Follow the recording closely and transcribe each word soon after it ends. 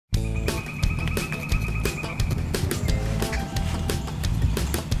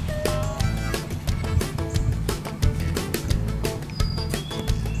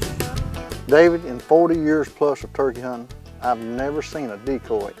David, in 40 years plus of turkey hunting, I've never seen a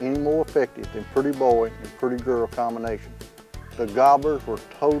decoy any more effective than Pretty Boy and Pretty Girl combination. The gobblers were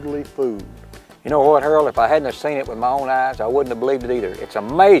totally fooled. You know what, Harold, if I hadn't have seen it with my own eyes, I wouldn't have believed it either. It's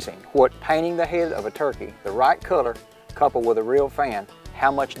amazing what painting the head of a turkey, the right color, coupled with a real fan,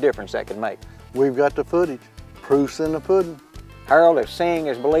 how much difference that can make. We've got the footage. Proof's in the pudding. Harold, if seeing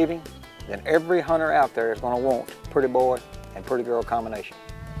is believing, then every hunter out there is going to want Pretty Boy and Pretty Girl combination.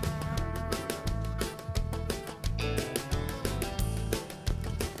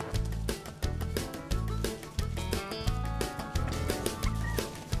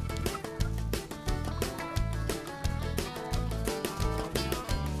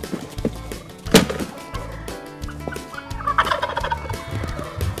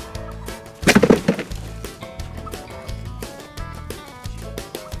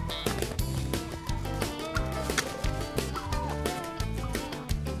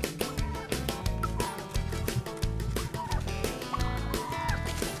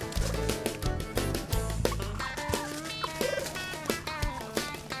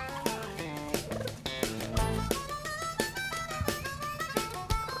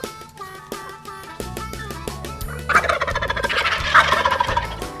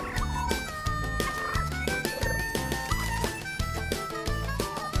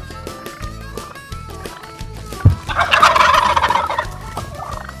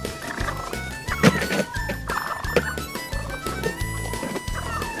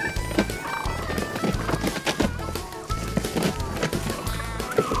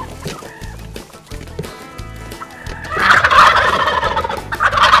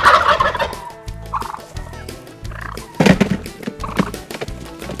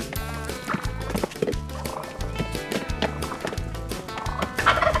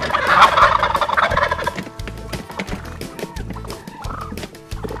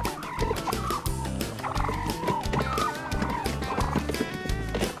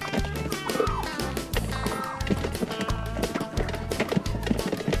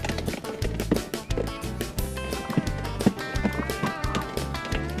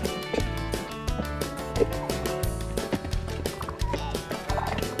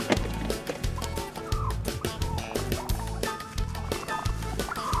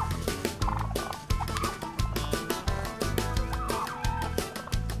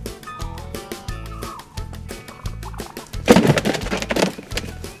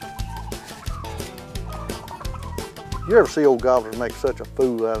 You ever see old gobblers make such a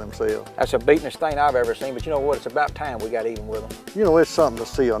fool out of themselves? That's the beatingest thing I've ever seen, but you know what? It's about time we got even with them. You know, it's something to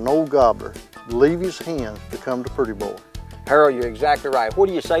see an old gobbler leave his hens to come to Pretty Boy. Harold, you're exactly right. What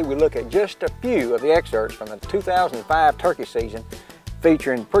do you say we look at just a few of the excerpts from the 2005 turkey season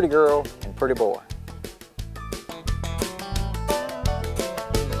featuring Pretty Girl and Pretty Boy?